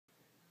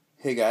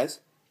Hey guys,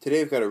 today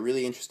I've got a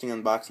really interesting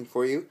unboxing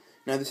for you.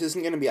 Now this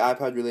isn't going to be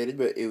iPod related,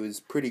 but it was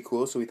pretty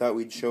cool, so we thought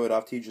we'd show it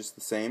off to you just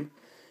the same.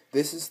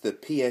 This is the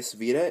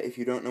PSVita. If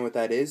you don't know what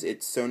that is,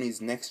 it's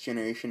Sony's next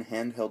generation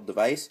handheld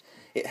device.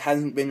 It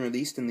hasn't been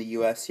released in the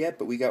US yet,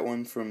 but we got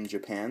one from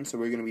Japan, so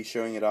we're going to be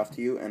showing it off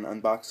to you and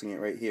unboxing it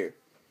right here.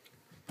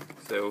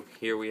 So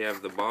here we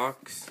have the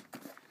box,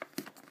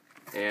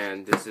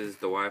 and this is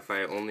the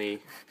Wi-Fi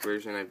only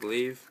version, I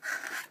believe.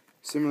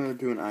 Similar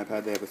to an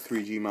iPad, they have a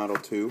 3G model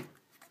too.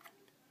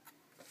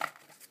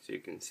 So you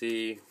can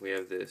see we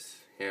have this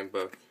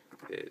handbook.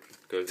 It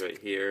goes right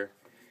here,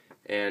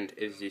 and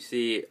as you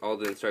see, all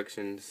the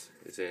instructions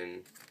is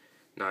in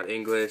not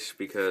English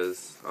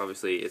because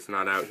obviously it's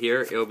not out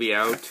here. It'll be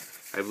out,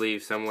 I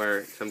believe,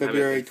 sometime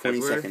February in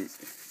February.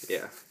 22nd.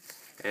 Yeah.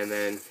 And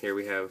then here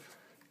we have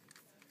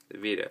the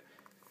Vita,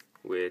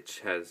 which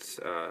has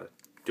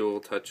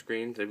dual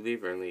touchscreens, I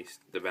believe, or at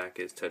least the back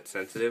is touch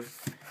sensitive.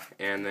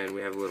 And then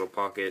we have a little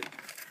pocket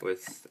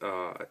with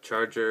a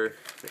charger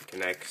that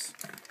connects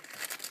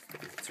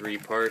 3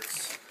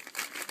 parts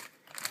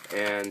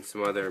and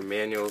some other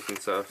manuals and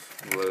stuff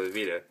below the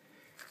Vita.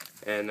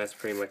 And that's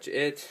pretty much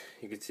it.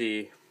 You can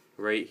see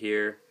right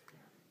here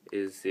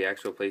is the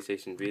actual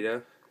PlayStation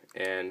Vita,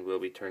 and we'll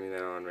be turning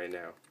that on right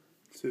now.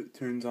 So it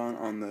turns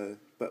on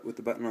with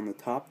the button on the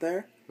top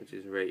there, which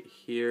is right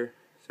here.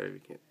 Sorry if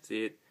you can't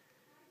see it.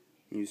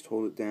 You just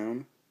hold it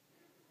down,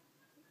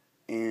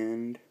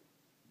 and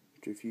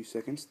after a few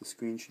seconds the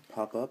screen should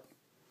pop up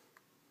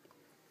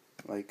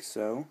like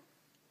so.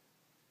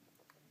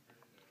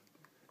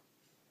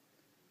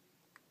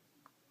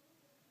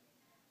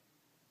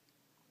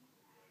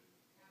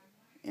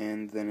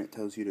 And then it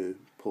tells you to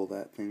pull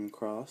that thing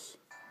across,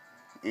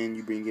 and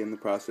you begin the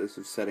process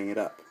of setting it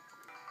up.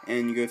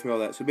 And you go through all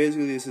that. So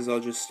basically this is all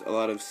just a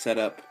lot of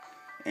setup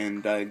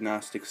and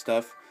diagnostic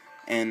stuff,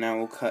 and now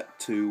we'll cut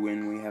to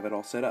when we have it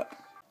all set up.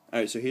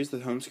 Alright, so here's the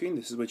home screen.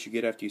 This is what you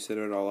get after you set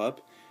it all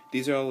up.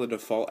 These are all the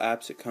default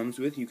apps it comes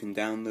with. You can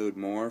download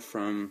more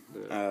from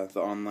the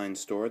online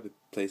store, the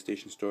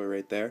PlayStation Store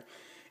right there.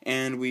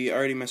 And we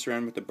already messed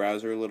around with the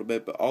browser a little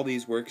bit, but all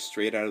these work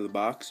straight out of the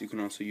box. You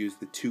can also use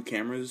the 2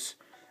 cameras,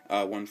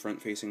 one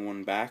front facing,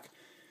 one back.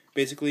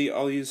 Basically,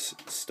 all these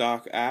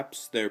stock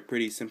apps, they're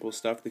pretty simple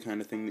stuff, the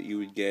kind of thing that you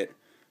would get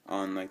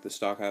on like the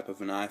stock app of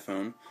an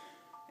iPhone.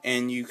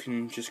 And you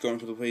can just go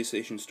into the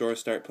PlayStation Store,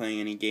 start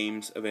playing any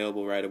games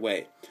available right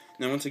away.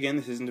 Now, once again,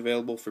 this isn't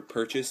available for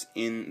purchase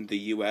in the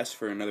US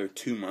for another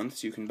 2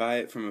 months. You can buy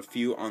it from a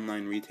few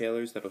online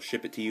retailers that'll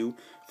ship it to you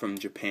from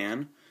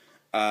Japan.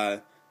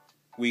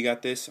 We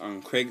got this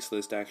on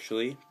Craigslist,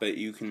 actually, but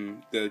you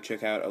can go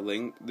check out a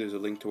link. There's a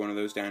link to one of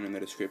those down in the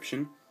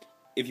description.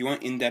 If you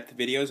want in-depth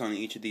videos on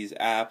each of these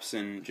apps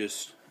and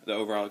just the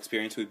overall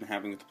experience we've been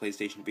having with the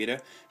PlayStation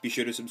Vita, be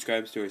sure to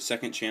subscribe to our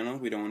second channel.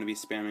 We don't want to be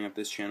spamming up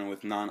this channel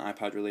with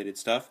non-iPod related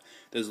stuff.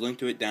 There's a link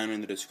to it down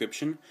in the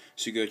description,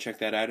 so go check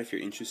that out if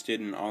you're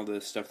interested in all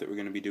the stuff that we're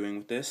going to be doing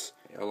with this.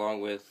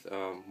 Along with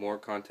more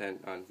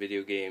content on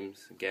video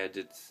games,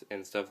 gadgets,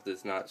 and stuff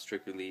that's not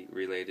strictly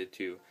related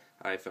to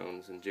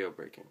iPhones and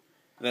jailbreaking.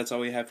 That's all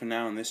we have for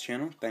now on this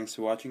channel. Thanks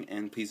for watching,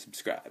 and please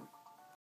subscribe.